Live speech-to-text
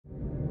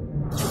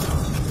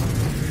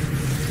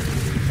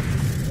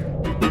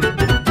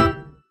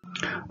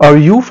Are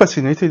you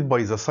fascinated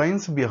by the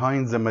science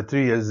behind the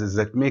materials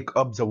that make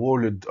up the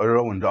world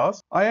around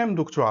us? I am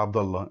Dr.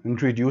 Abdullah,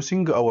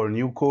 introducing our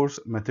new course,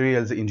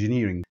 Materials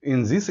Engineering.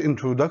 In this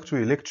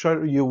introductory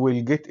lecture, you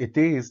will get a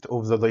taste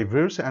of the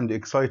diverse and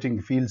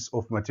exciting fields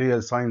of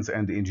material science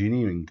and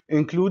engineering,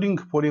 including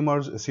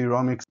polymers,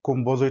 ceramics,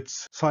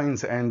 composites,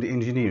 science and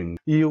engineering.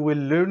 You will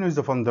learn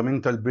the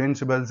fundamental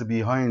principles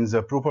behind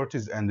the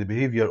properties and the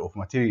behavior of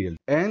material,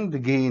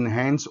 and gain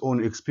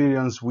hands-on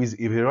experience with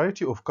a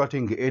variety of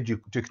cutting-edge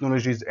technologies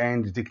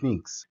and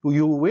techniques.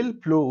 You will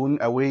blown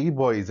away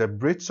by the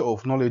breadth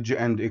of knowledge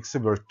and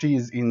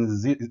expertise in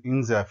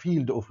the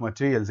field of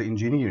materials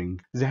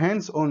engineering. The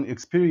hands-on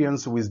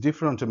experience with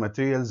different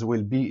materials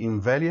will be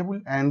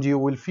invaluable, and you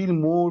will feel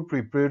more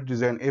prepared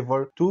than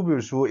ever to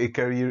pursue a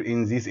career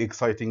in this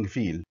exciting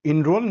field.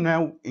 Enroll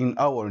now in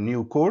our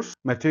new course,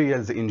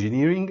 Materials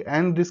Engineering,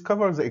 and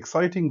discover the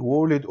exciting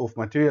world of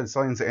material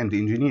science and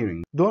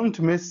engineering. Don't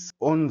miss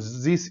on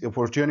this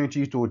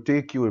opportunity to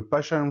take your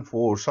passion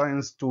for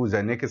science to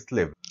the next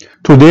level.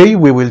 Today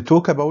we will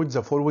talk about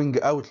the following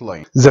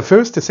outline. The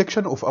first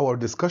section of our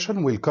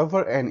discussion will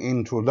cover an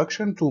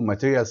introduction to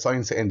material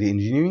science and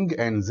engineering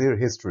and their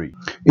history.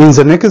 In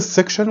the next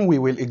section we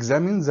will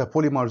examine the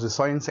polymers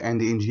science and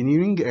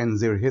engineering and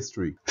their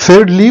history.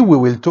 Thirdly, we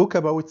will talk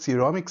about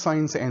ceramic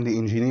science and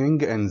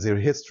engineering and their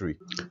history.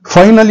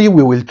 Finally,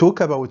 we will talk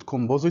about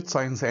composite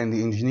science and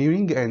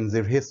engineering and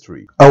their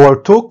history.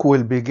 Our talk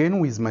will begin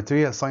with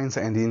material science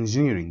and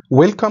engineering.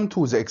 Welcome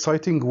to the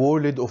exciting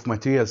world of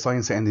material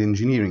science and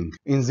engineering.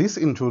 In this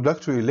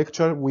introductory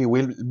lecture, we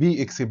will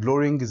be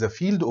exploring the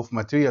field of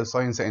material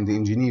science and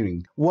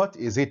engineering. What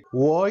is it,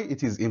 why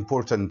it is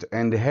important,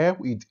 and how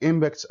it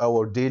impacts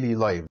our daily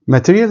life.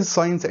 Material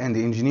science and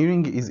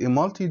engineering is a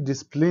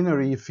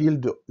multidisciplinary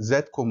field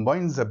that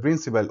combines the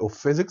principles of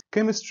physics,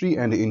 chemistry,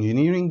 and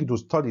engineering to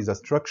study the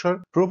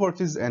structure,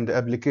 properties, and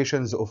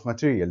applications of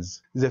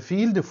materials. The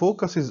field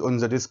focuses on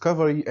the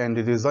discovery and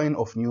design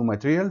of new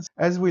materials,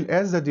 as well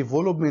as the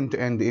development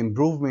and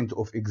improvement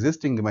of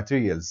existing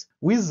materials,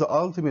 with the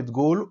ultimate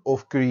goal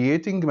of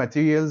creating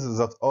materials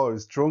that are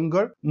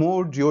stronger,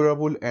 more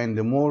durable,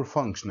 and more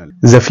functional.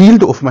 The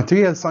field of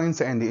material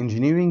science and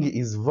engineering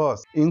is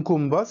vast,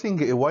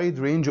 encompassing a wide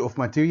range of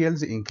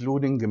materials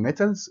including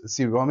metals,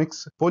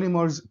 ceramics,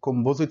 polymers,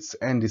 composites,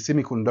 and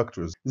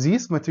semiconductors.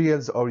 These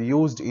materials are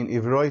used in a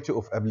variety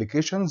of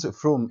applications,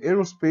 from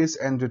aerospace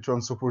and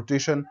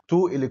transportation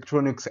to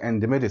electronics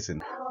and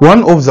medicine.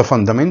 One of the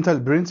fundamental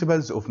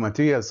principles of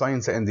material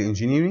science and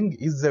engineering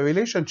is the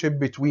relationship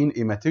between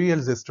a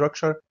material's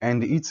structure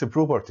and its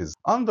properties.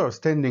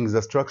 Understanding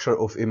the structure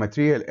of a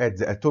material at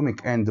the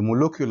atomic and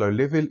molecular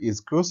level is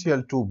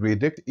crucial to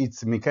predict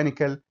its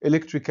mechanical,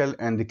 electrical,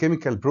 and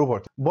chemical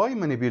properties. By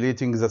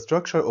manipulating the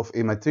structure of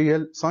a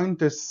material,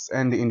 scientists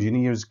and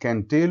engineers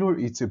can tailor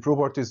its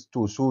properties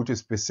to suit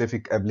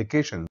specific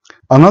applications.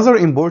 Another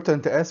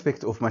important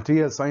aspect of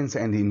material science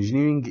and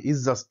engineering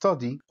is the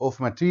study of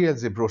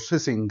materials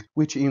processing,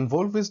 which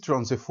involves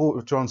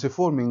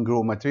transforming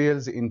raw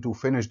materials into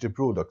finished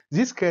products.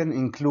 This can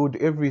include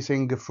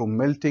everything from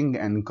melting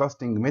and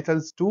casting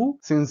metals to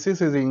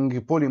synthesizing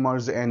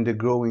polymers and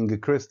growing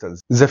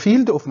crystals. The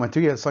field of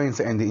material science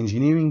and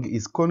engineering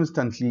is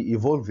constantly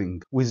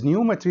evolving, with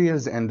new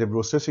materials and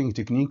processing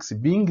techniques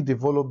being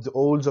developed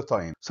all the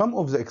time. Some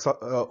of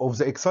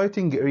the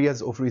exciting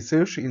areas of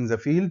research in the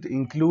field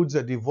include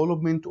the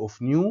development of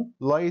new,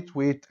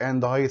 lightweight,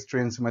 and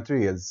high-strength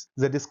materials,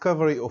 the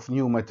discovery of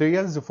new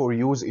materials for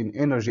use in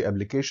energy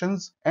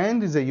applications,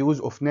 and the use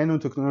of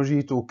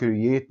nanotechnology to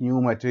create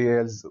new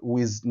materials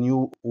with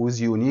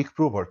unique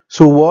properties.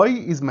 So why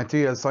is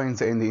material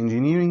science and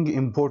engineering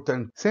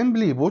important?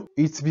 Simply put,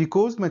 it's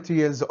because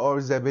materials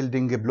are the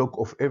building block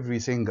of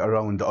everything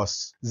around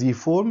us. They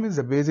form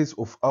the basis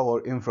of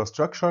our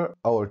infrastructure,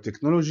 our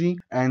technology,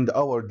 and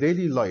our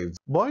daily lives.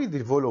 By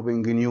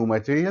developing new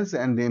materials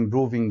and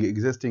improving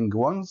existing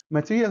ones,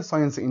 material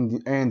science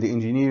and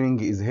engineering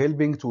is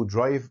helping to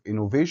drive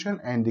innovation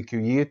and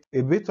create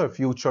a better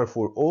future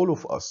for all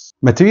of us.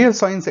 Material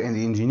science and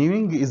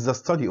engineering is the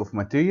study of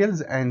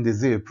materials and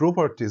their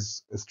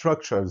properties,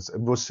 structures,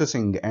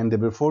 processing, and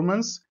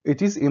performance.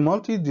 It is a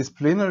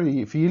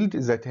multidisciplinary field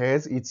that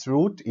has its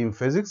root in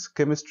physics,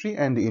 chemistry,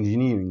 and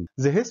engineering.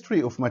 The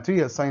history of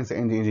material science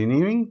and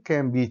engineering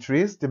can be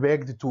traced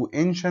back to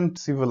ancient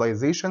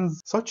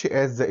civilizations such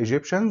as the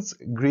Egyptians,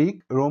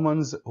 Greek,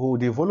 Romans, who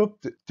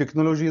developed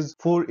technologies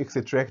for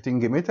extracting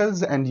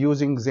metals and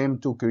using them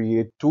to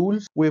create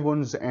tools,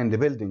 weapons, and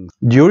buildings.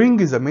 During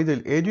the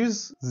Middle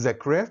Ages, the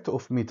craft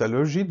of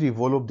metallurgy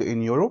developed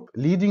in Europe,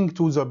 leading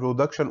to the the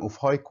production of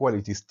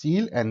high-quality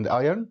steel and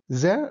iron.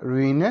 The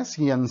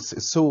Renaissance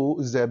saw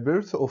the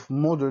birth of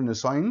modern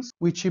science,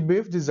 which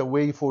paved the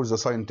way for the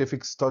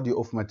scientific study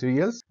of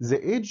materials. The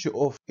Age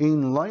of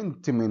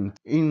Enlightenment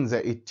in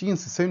the 18th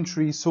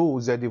century saw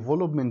the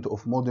development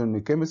of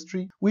modern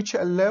chemistry, which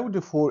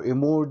allowed for a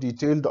more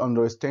detailed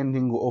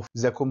understanding of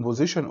the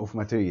composition of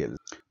materials.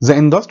 The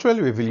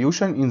Industrial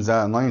Revolution in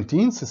the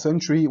 19th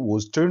century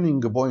was a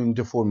turning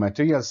point for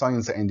material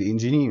science and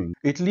engineering.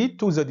 It led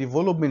to the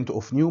development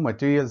of new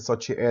materials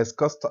such as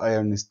cast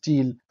iron,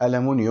 steel,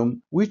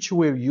 aluminum, which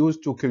were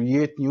used to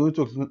create new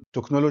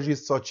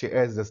technologies such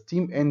as the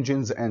steam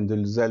engines and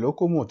the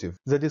locomotive.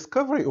 The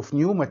discovery of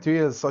new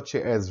materials such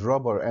as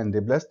rubber and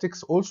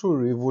plastics also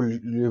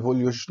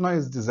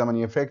revolutionized the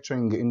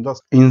manufacturing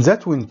industry. In the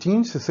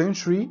 20th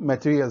century,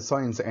 material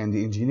science and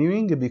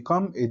engineering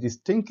became a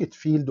distinct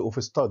field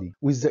of study,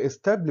 with the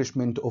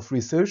establishment of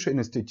research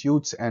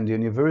institutes and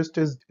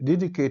universities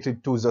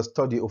dedicated to the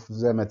study of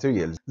the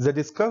materials. The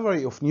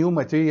discovery of new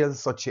materials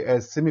such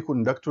as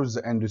semiconductors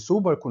and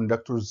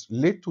superconductors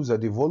led to the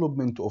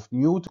development of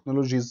new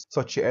technologies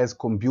such as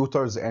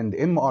computers and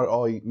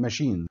MRI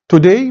machines.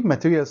 Today,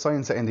 material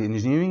science and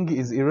engineering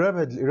is a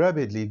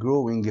rapidly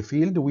growing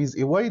field with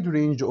a wide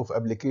range of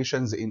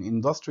applications in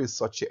industries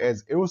such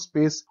as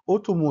aerospace,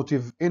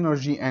 automotive,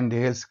 energy, and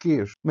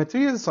healthcare.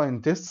 Material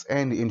scientists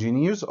and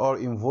engineers are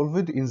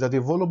involved in the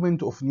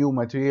development of new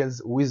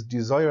materials with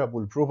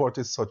desirable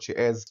properties such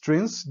as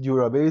strength,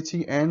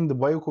 durability, and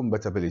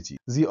biocompatibility.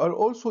 They are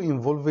also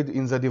involved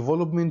in the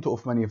development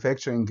of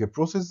manufacturing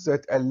processes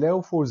that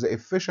allow for the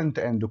efficient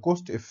and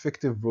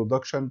cost-effective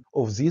production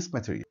of these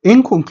materials.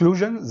 In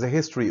conclusion, the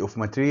history of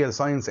material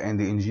science and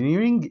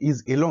engineering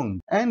is a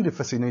long and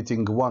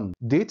fascinating one,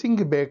 dating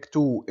back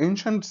to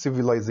ancient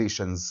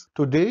civilizations.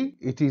 Today,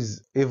 it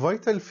is a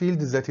vital field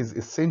that is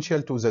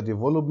essential to the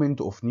development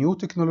of new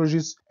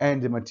technologies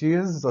and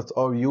materials that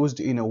are used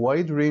in a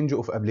wide range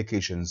of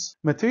applications.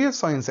 Material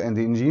science and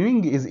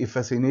engineering is a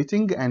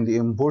fascinating and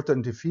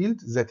important field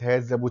that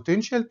has the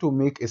potential to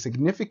make a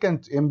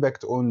significant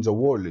impact on the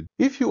world.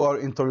 If you are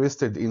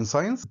interested in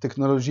science,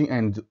 technology,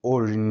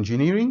 or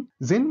engineering,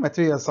 then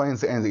material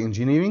science and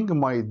engineering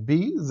might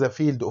be the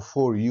field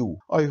for you.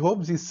 I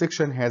hope this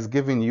section has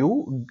given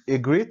you a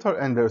greater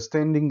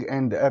understanding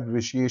and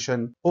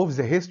appreciation of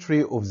the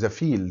history of the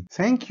field.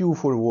 Thank you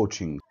for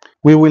watching.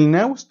 We will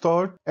now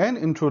start an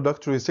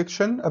introductory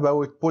section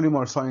about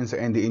polymer science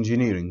and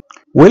engineering.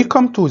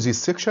 Welcome to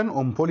this section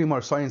on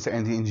polymer science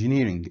and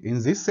engineering.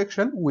 In this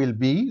section, we'll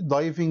be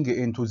diving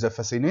into the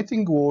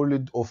fascinating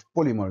world of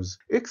polymers,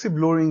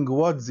 exploring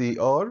what they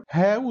are,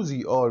 how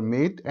they are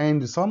made,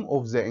 and some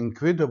of the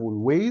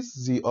incredible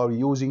ways they are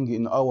using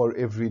in our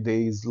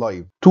everyday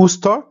life. To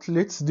start,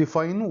 let's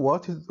define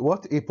what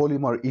a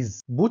polymer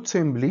is. Put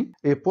simply,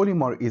 a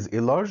polymer is a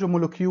large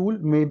molecule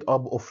made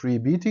up of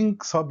repeating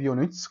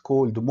subunits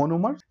called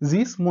monomers.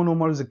 These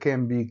monomers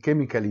can be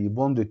chemically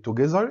bonded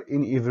together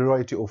in a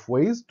variety of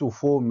ways to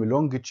form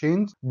long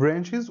chains,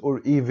 branches, or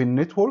even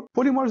networks.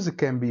 Polymers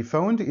can be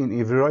found in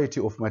a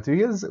variety of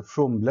materials,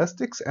 from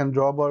plastics and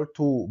rubber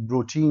to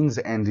proteins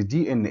and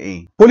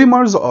DNA.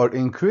 Polymers are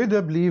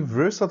incredibly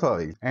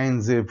versatile,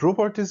 and their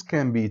properties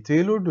can be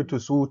tailored to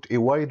suit a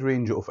wide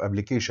range of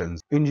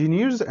applications.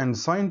 Engineers and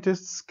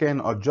scientists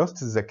can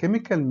adjust the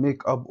chemical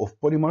makeup of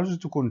polymers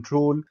to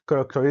control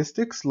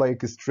characteristics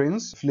like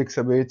strength,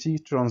 flexibility,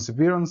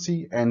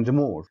 transparency, and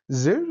more.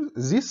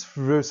 This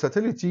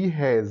versatility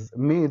has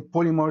made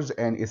polymers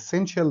an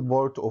essential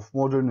part of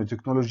modern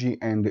technology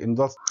and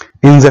industry.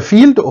 In the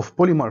field of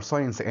polymer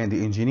science and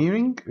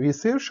engineering,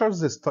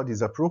 researchers study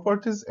the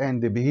properties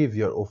and the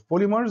behavior of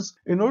polymers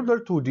in order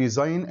to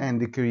design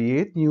and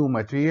create new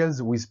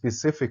materials with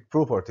specific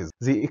properties.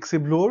 They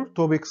explore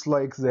topics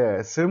like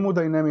the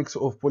thermodynamics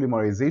of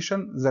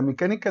polymerization, the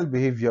mechanical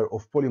behavior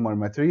of polymer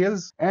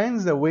materials, and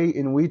the way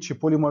in which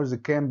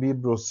polymers can be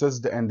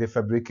processed and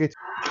fabricated.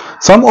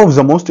 Some of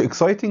the most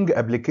exciting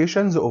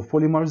applications of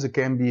polymers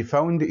can be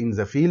found in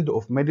the field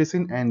of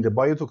medicine and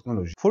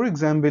biotechnology. For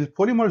example,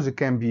 polymers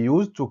can be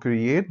used to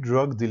create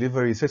drug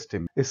delivery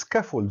systems,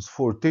 scaffolds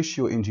for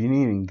tissue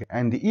engineering,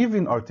 and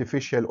even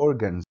artificial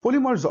organs.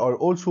 Polymers are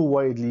also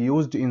widely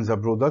used in the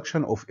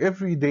production of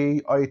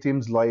everyday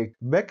items like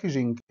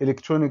packaging,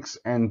 electronics,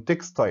 and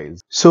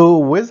textiles. So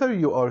whether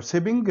you are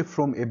sipping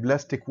from a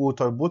plastic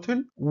water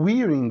bottle,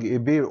 wearing a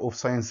pair of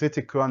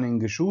synthetic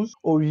running shoes,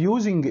 or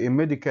using a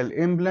medical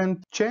implant,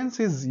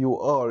 chances you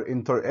are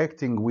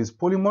interacting with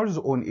polymers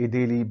on a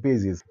daily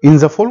basis. In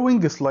the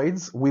following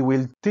slides, we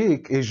will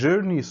take a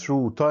journey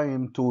through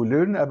time to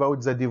learn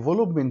about the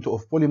development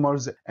of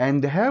polymers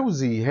and how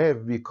they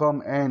have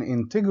become an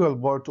integral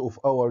part of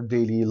our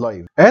daily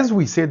life. As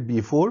we said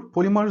before,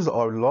 polymers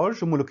are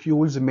large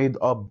molecules made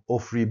up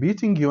of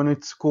repeating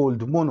units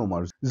called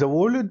monomers. The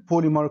word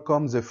polymer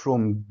comes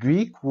from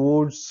Greek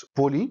words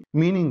poly,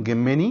 meaning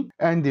many,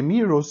 and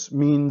meros,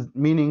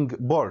 meaning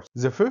parts.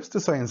 The first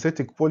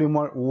synthetic polymer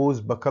polymer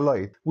was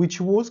bakelite, which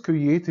was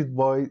created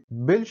by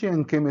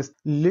Belgian chemist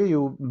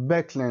Leo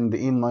Baekeland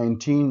in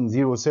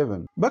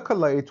 1907.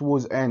 Bakelite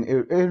was an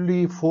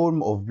early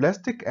form of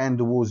plastic and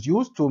was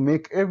used to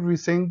make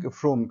everything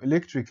from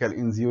electrical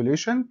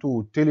insulation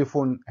to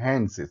telephone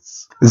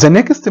handsets. The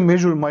next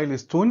major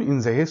milestone in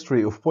the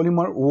history of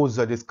polymer was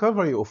the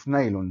discovery of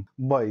nylon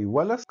by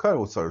Wallace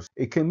Carothers,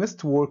 a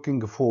chemist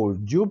working for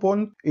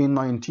DuPont in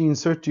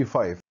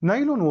 1935.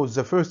 Nylon was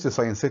the first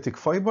synthetic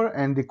fiber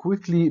and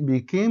quickly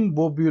became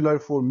popular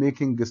for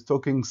making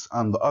stockings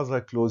and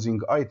other clothing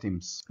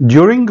items.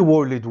 During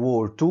World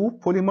War II,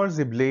 polymers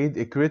played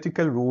a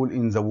critical role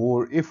in the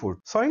war effort.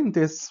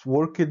 Scientists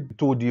worked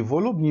to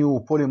develop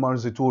new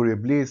polymers to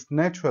replace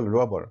natural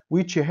rubber,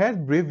 which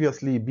had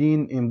previously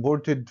been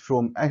imported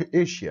from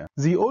Asia.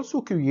 They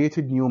also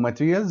created new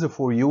materials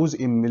for use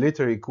in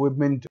military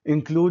equipment,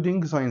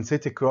 including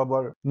synthetic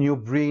rubber,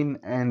 neoprene,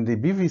 and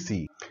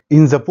PVC.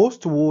 In the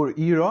post-war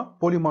era,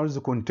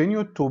 polymers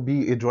continued to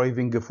be a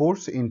driving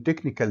force in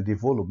technical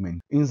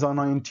development. In the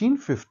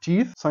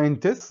 1950s,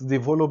 scientists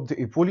developed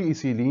a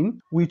polyethylene,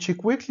 which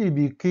quickly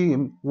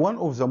became one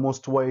of the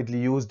most widely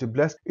used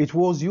plastics. It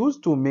was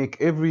used to make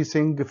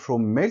everything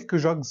from milk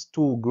jugs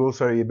to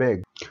grocery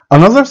bags.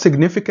 Another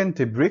significant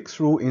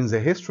breakthrough in the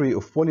history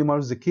of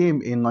polymers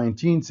came in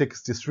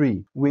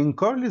 1963, when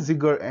Carl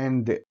Ziegler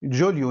and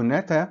Giulio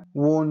Natta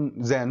won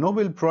the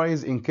Nobel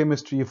Prize in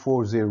Chemistry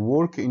for their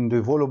work in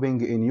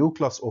developing a new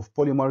class of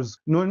polymers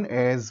known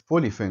as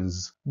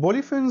polyphenes.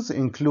 Polyphenes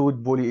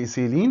include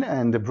polyethylene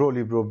and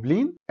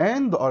polypropylene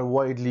and are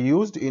widely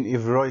used in a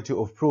variety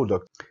of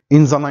products.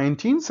 In the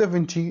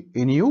 1970s,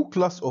 a new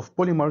class of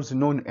polymers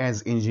known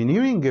as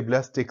engineering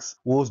plastics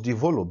was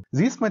developed.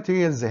 These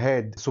materials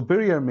had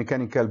superior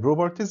mechanical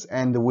properties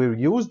and were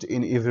used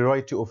in a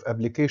variety of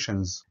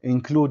applications,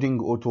 including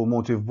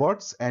automotive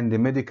parts and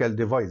medical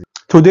devices.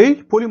 Today,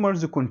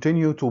 polymers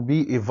continue to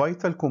be a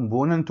vital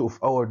component of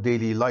our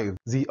daily life.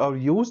 They are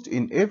used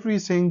in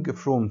everything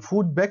from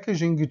food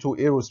packaging to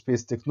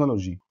aerospace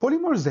technology.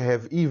 Polymers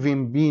have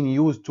even been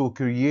used to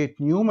create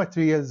new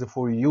materials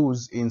for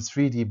use in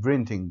 3D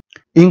printing.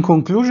 In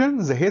conclusion,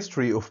 the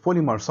history of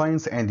polymer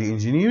science and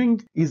engineering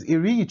is a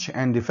rich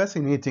and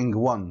fascinating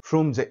one.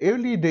 From the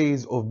early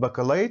days of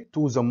bakelite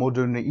to the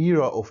modern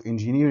era of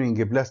engineering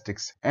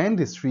plastics and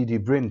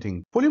 3D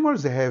printing,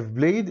 polymers have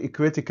played a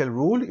critical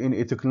role in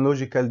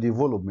technological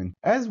development.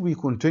 As we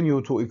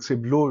continue to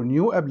explore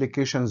new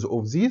applications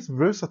of these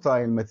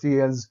versatile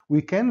materials,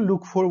 we can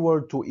look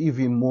forward to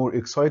even more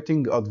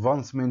exciting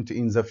advancement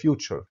in the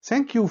future.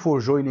 Thank you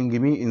for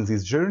joining me in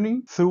this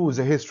journey through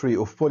the history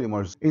of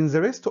polymers. In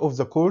the rest of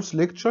the course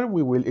lecture,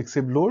 we will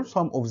explore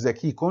some of the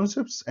key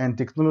concepts and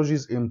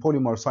technologies in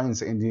polymer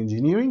science and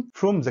engineering,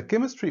 from the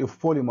chemistry of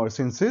polymer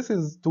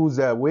synthesis to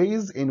the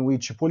ways in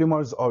which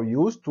polymers are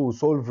used to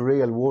solve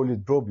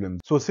real-world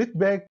problems. So sit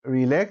back,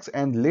 relax,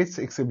 and let's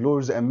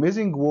explore the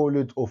amazing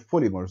world of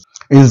polymers.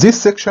 In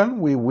this section,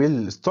 we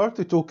will start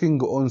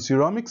talking on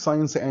ceramic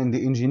science and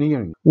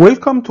engineering.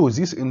 Welcome to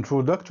this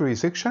introductory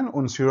section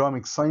on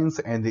ceramic science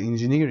and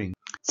engineering.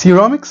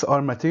 Ceramics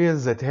are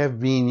materials that have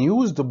been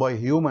used by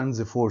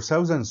humans for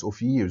thousands of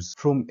years,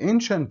 from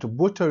ancient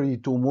pottery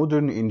to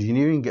modern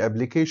engineering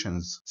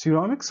applications.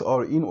 Ceramics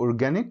are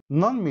inorganic,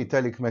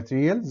 non-metallic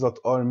materials that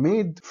are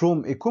made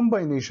from a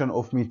combination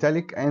of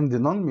metallic and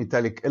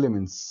non-metallic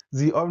elements.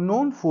 They are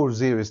known for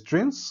their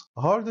strength,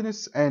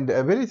 hardness, and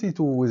ability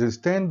to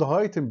withstand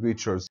high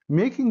temperatures,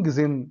 making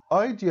them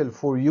ideal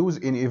for use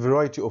in a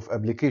variety of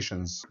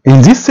applications.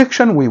 In this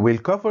section, we will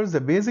cover the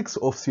basics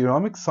of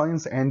ceramic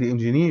science and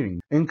engineering,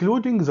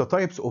 including the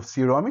types of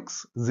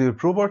ceramics, their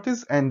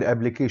properties, and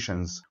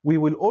applications. We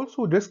will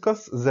also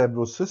discuss the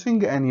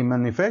processing and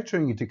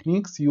manufacturing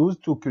techniques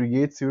used to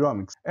create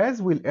ceramics,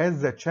 as well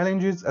as the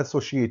challenges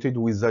associated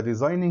with the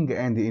designing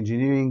and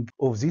engineering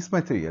of these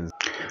materials.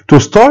 To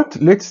start,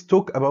 let's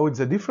talk about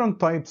the different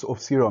types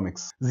of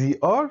ceramics. There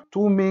are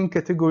two main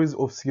categories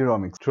of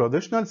ceramics: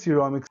 traditional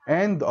ceramics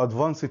and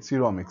advanced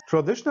ceramics.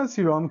 Traditional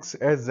ceramics,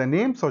 as the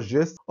name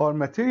suggests, are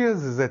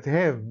materials that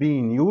have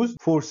been used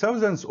for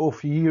thousands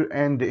of years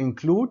and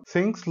include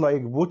things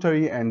like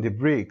pottery and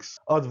bricks.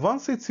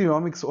 Advanced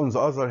ceramics, on the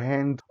other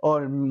hand,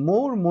 are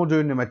more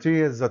modern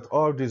materials that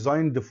are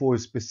designed for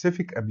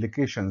specific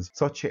applications,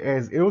 such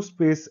as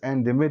aerospace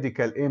and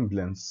medical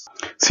implants.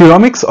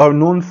 Ceramics are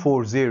known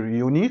for their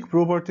unique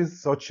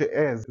properties such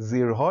as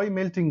their high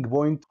melting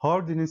point,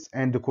 hardness,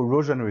 and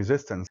corrosion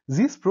resistance.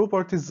 These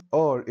properties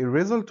are a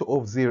result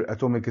of their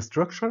atomic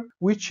structure,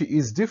 which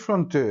is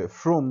different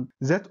from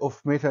that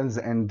of metals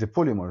and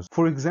polymers.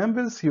 For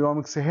example,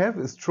 ceramics have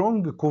a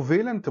strong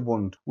covalent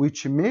bond,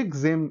 which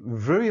makes them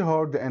very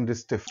hard and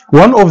stiff.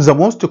 One of the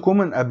most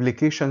common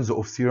applications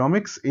of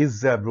ceramics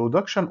is the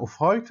production of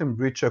high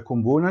temperature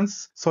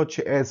components such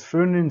as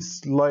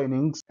furnace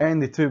linings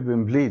and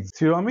turbine blades.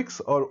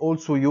 Ceramics are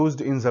also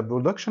used in the production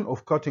production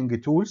of cutting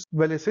tools,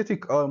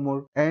 ballistic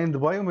armor, and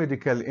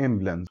biomedical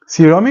implants.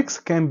 Ceramics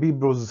can be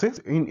processed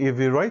in a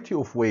variety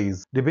of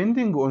ways,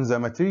 depending on the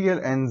material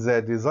and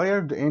the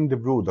desired end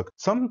product.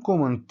 Some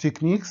common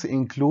techniques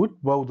include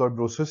powder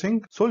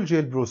processing,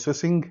 sol-gel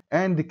processing,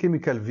 and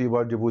chemical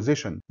vapor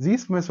deposition.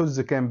 These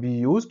methods can be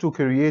used to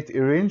create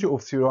a range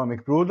of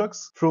ceramic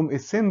products, from a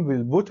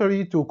simple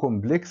pottery to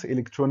complex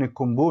electronic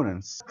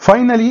components.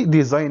 Finally,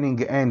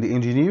 designing and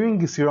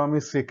engineering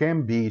ceramics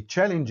can be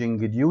challenging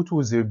due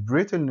to their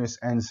brittleness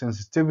and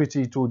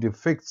sensitivity to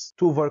defects.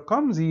 To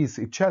overcome these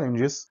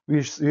challenges,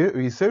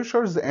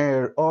 researchers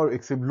are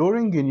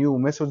exploring new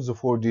methods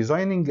for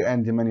designing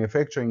and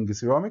manufacturing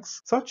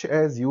ceramics, such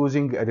as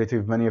using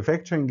additive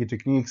manufacturing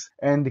techniques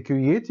and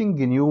creating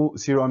new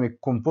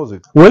ceramic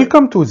composites.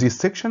 Welcome to this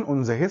section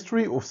on the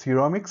history of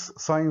ceramics,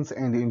 science,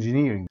 and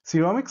engineering.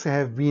 Ceramics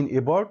have been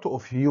a part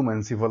of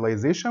human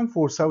civilization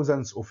for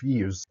thousands of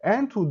years,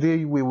 and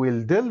today we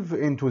will delve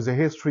into the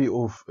history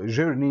of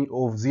journey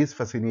of this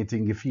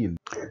fascinating field.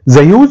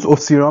 The use of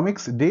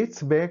ceramics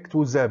dates back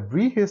to the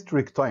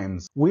prehistoric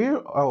times,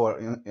 where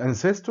our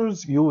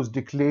ancestors used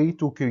clay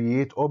to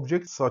create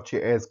objects such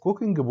as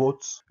cooking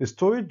pots,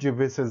 storage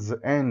vessels,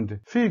 and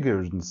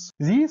figurines.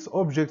 These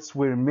objects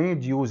were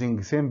made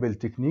using simple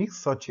techniques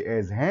such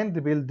as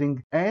hand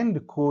building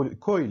and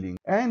coiling,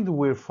 and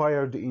were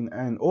fired in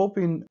an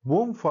open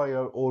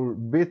bonfire or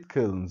pit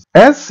kilns.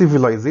 As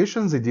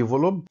civilizations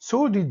developed,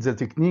 so did the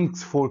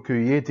techniques for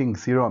creating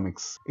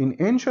ceramics. In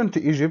ancient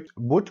Egypt,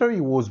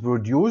 pottery was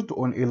produced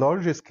on a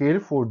large scale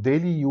for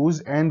daily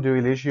use and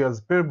religious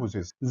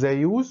purposes. The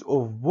use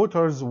of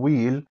potter's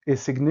wheel, a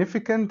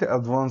significant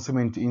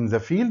advancement in the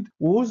field,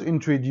 was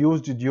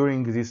introduced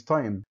during this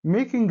time,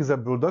 making the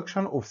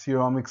production of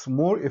ceramics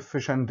more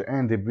efficient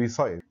and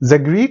precise. The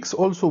Greeks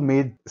also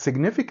made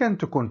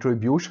significant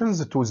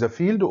contributions to the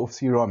field of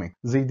ceramics.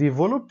 They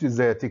developed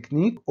the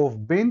technique of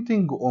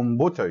painting on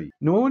pottery,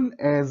 known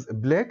as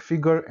black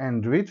figure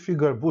and red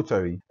figure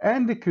pottery,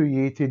 and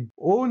created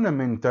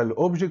ornamental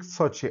objects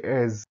such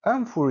as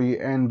amphorae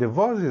and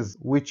vases,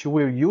 which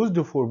were used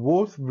for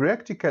both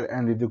practical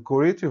and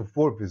decorative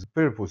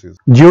purposes.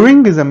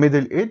 During the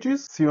Middle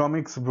Ages,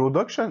 ceramics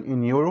production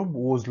in Europe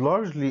was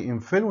largely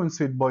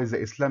influenced by the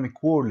Islamic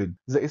world.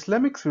 The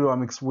Islamic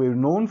ceramics were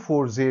known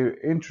for their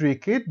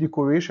intricate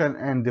decoration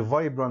and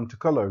vibrant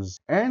colors,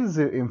 and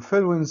their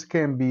influence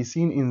can be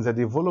seen in the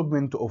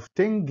development of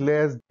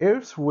tin-glazed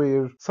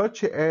earthenware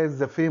such as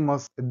the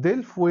famous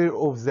Delftware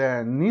of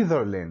the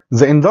Netherlands.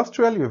 The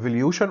Industrial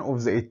Revolution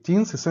of the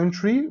 18th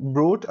century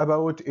brought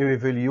about a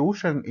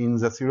revolution in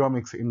the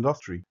ceramics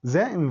industry.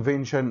 The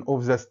invention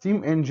of the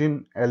steam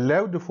engine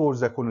allowed for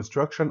the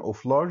construction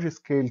of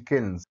large-scale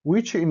kilns,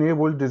 which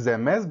enabled the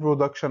mass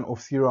production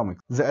of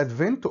ceramics. The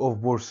advent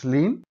of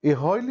porcelain, a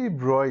highly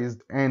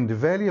prized and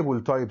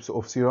valuable type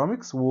of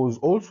ceramics, was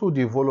also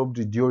developed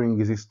during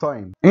this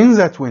time. In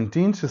the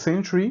 20th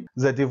century,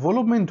 the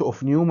development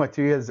of new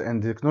materials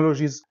and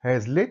technologies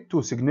has led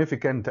to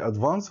significant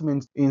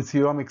advancements in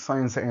ceramic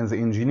science and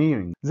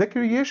engineering. The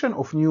creation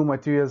of new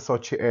materials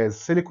such as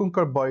silicon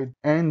carbide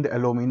and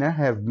alumina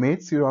have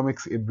made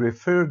ceramics a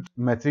preferred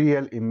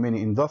material in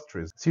many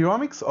industries.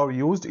 Ceramics are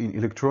used in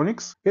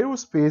electronics,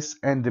 aerospace,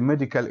 and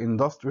medical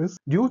industries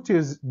due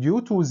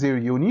to their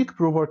unique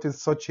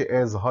properties such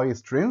as high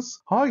strength,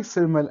 high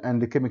thermal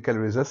and chemical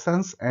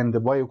resistance, and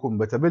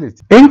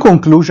biocompatibility. In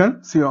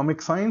conclusion,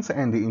 ceramic science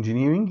and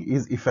engineering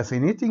is a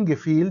fascinating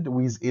field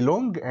with a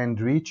long and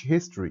rich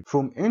history.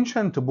 From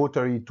ancient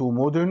pottery to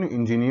modern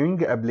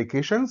engineering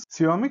applications,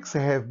 ceramics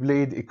have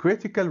played a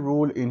critical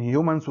role in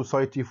human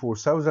society for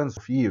thousands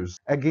of years.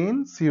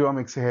 Again,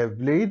 ceramics have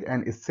played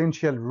an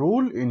essential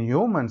role in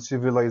human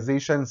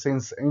civilization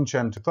since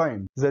ancient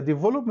times. The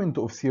development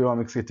of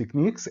ceramics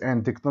techniques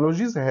and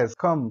technologies has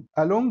come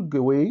a long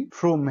way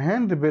from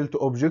hand-built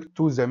objects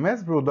to the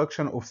mass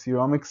production of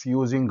ceramics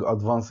using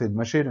advanced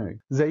machinery.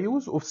 The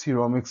use of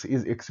ceramics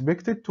is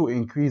expected to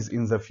increase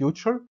in the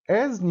future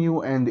as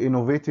new and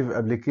innovative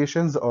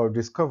applications are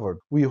discovered.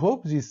 We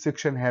hope this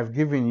section have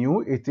given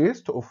you a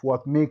taste of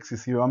what makes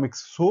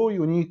ceramics so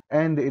unique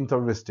and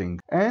interesting,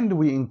 and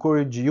we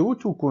encourage you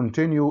to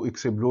continue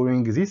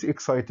exploring this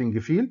exciting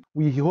field.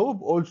 We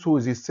hope also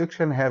this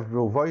section have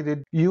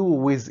provided you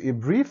with a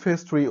brief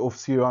history of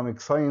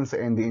ceramic science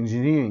and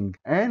engineering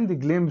and a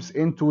glimpse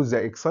into the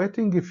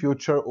exciting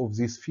future of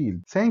this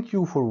field. Thank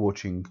you for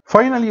watching.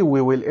 Finally,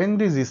 we will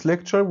end this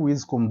lecture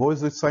with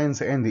composite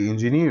science and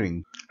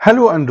engineering.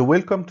 Hello and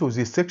welcome to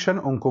this section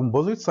on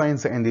composite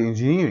science and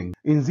engineering.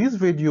 In this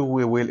video,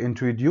 we will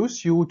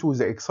introduce you to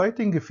the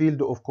exciting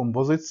field of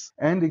composites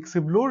and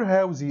explore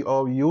how they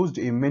are used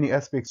in many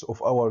aspects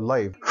of our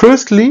life.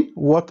 Firstly,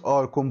 what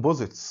are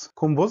composites?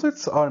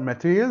 Composites are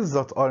materials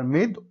that are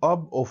made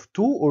up of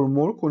two or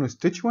more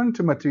constituent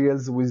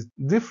materials with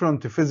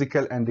different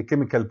physical and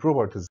chemical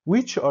properties,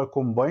 which are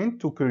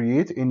combined to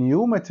create a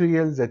new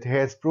material that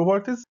has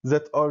properties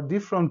that are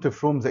different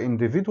from the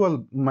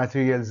individual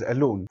materials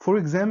alone. For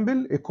example,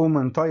 example, a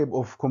common type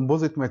of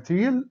composite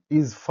material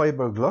is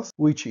fiberglass,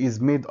 which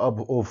is made up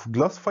of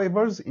glass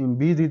fibers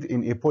embedded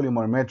in a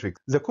polymer matrix.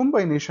 The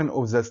combination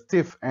of the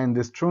stiff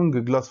and strong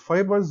glass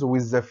fibers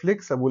with the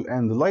flexible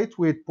and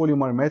lightweight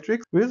polymer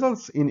matrix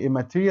results in a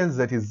material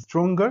that is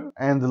stronger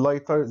and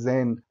lighter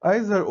than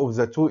either of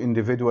the two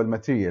individual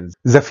materials.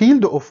 The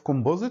field of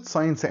composite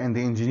science and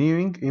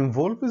engineering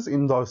involves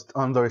in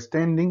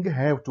understanding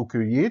how to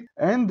create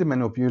and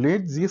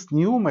manipulate these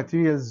new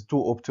materials to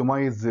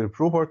optimize their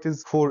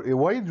properties for a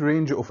wide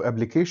range of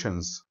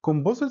applications.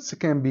 Composites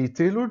can be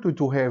tailored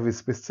to have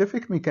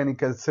specific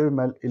mechanical,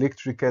 thermal,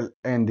 electrical,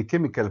 and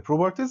chemical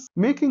properties,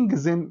 making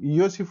them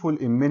useful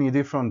in many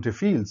different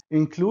fields,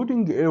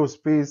 including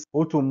aerospace,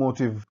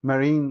 automotive,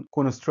 marine,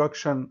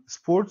 construction,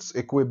 sports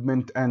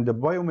equipment, and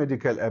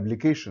biomedical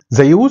applications.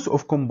 The use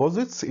of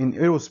composites in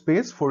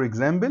aerospace, for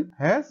example,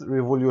 has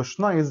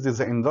revolutionized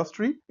the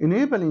industry,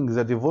 enabling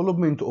the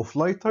development of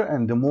lighter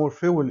and more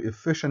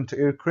fuel-efficient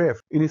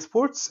aircraft. In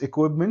sports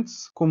equipment,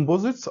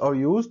 composites are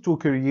used to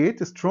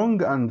create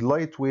strong and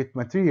lightweight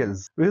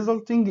materials,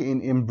 resulting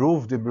in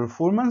improved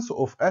performance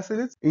of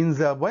athletes. In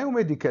the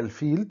biomedical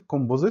field,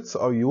 composites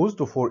are used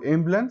for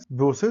implants,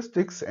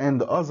 prosthetics,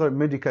 and other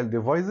medical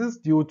devices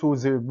due to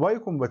their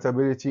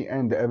biocompatibility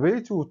and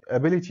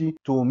ability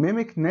to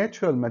mimic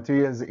natural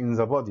materials in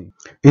the body.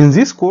 In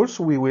this course,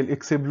 we will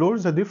explore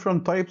the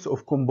different types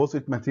of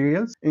composite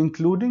materials,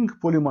 including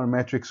polymer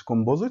matrix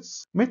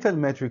composites, metal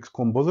matrix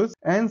composites,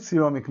 and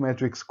ceramic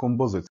matrix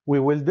composites. We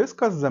will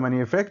discuss the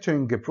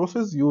manufacturing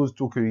process used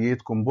to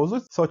create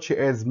composites, such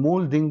as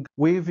molding,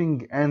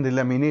 weaving, and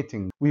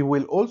laminating. We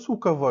will also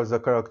cover the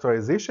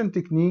characterization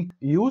technique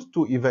used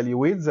to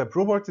evaluate the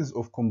properties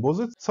of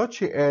composites,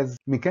 such as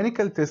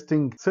mechanical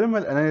testing,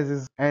 thermal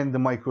analysis, and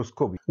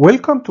microscopy.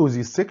 Welcome to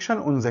this section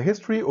on the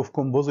history of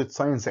composite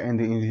science and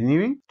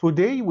engineering.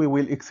 Today we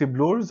will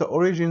explore the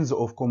origins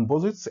of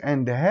composites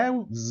and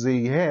how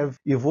they have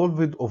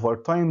evolved over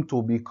time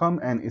to become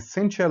an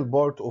essential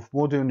part of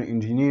modern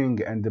engineering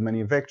and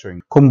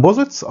manufacturing.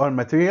 Composites are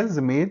materials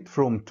made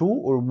from two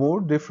or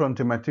more different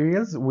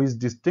materials with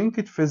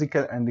distinct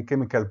physical and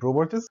chemical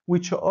properties,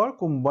 which are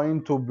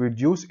combined to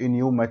produce a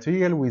new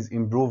material with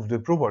improved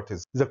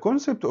properties. The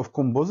concept of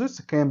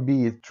composites can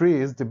be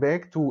traced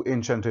back to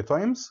ancient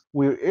times,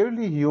 where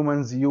early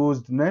humans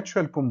used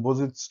natural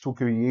composites to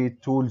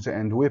create tools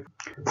and weapons.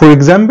 For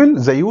example,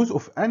 the use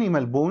of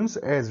animal bones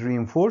as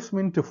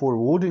reinforcement for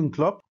wooden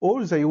clubs,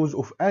 or the use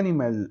of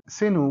animal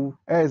sinew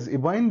as a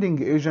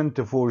binding agent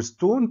for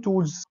stone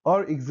tools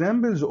are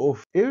examples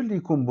of early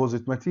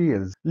composite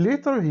materials.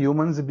 Later,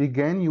 humans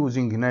began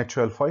using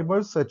natural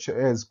fibers such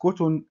as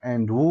cotton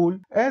and wool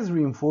as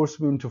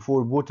reinforcement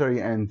for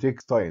pottery and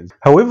textiles.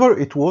 However,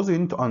 it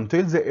wasn't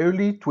until the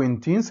early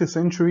 20th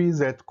century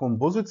that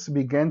composites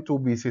began to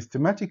be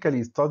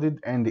systematically studied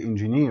and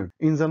engineered.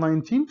 In the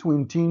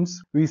 1920s,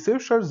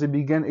 researchers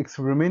began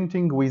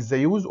experimenting with the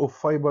use of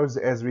fibers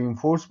as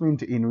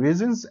reinforcement in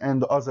resins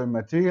and other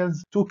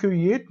materials to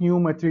create new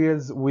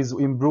materials with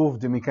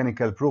improved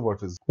mechanical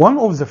properties. One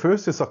of the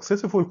first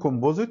successful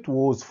composites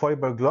was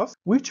fiberglass,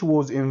 which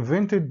was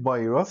invented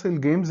by Russell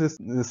James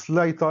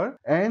Slater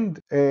and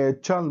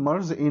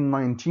Chalmers in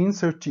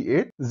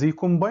 1938. They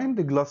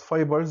combined glass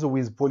fibers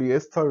with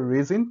polyester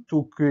resin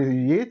to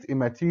create a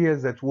material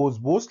that was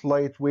both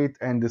lightweight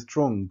and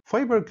strong.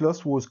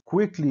 Fiberglass was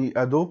quickly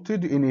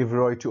adopted in a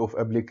variety of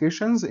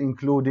applications,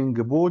 including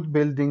boat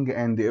building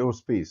and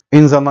aerospace.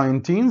 In the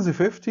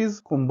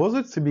 1950s,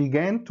 composites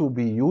began to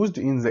be used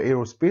in the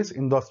aerospace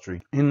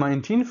industry. In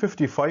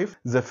 1955,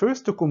 the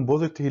first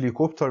composite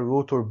helicopter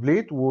rotor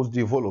blade was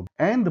developed,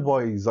 and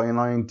by the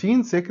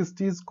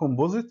 1960s,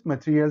 composite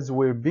materials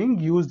were being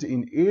used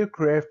in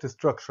aircraft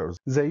structures.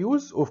 The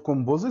use of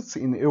composites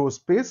in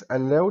aerospace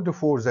allowed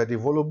for the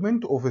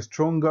development of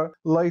stronger,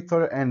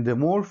 lighter, and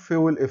more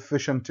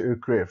fuel-efficient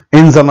aircraft.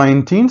 In the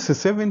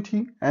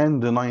 1970s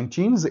and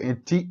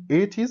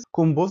 1980s,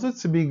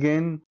 composites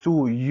began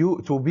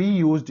to be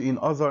used in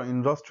other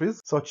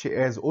industries such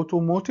as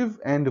automotive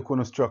and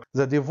construction.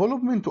 The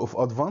development of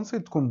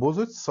advanced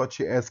composites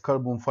such as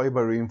carbon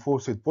fiber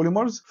reinforced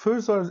polymers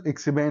further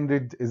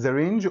expanded the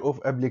range of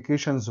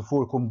applications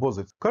for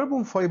composites.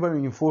 Carbon fiber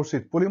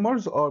reinforced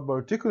polymers are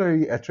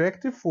particularly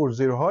attractive for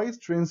their high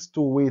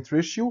strength-to-weight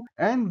ratio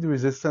and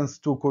resistance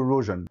to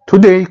corrosion.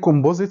 Today,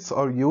 composites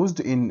are used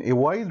in a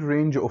wide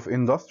range of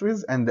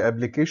industries and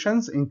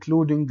applications,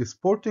 including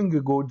sporting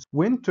goods,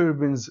 wind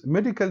turbines,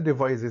 medical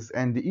devices,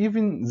 and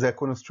even the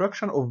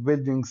construction of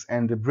buildings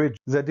and bridges.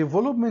 The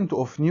development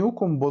of new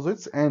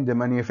composites and the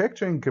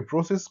manufacturing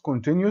process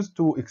continues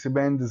to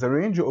expand the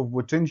range of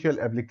potential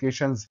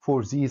applications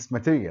for these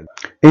materials.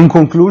 In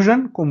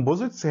conclusion,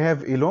 composites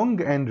have a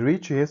long and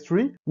rich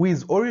history,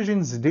 with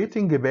origins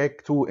dating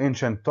back to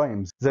ancient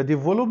times. The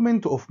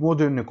development of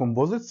modern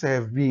composites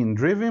have been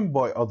driven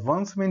by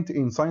advancement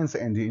in science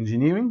and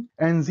engineering,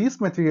 and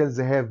these materials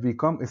have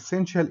become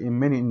essential in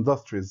many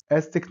industries.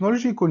 As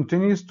technology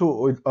continues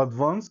to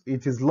advance,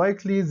 it is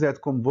likely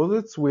that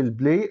composites will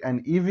play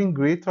an even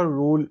greater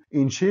role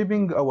in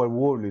shaping our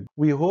world.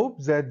 We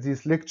hope that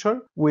this lecture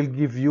will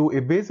give you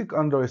a basic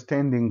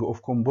understanding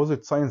of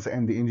composite science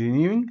and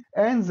engineering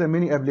and the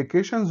many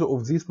applications of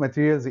these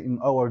materials in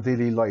our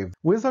daily life.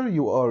 Whether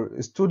you are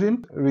a student,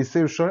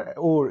 researcher,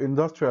 or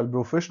industrial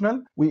professional,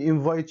 we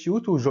invite you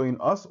to join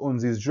us on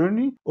this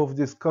journey of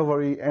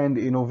discovery and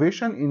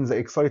innovation in the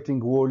exciting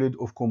world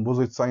of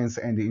composite science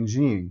and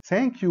engineering.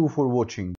 Thank you for watching.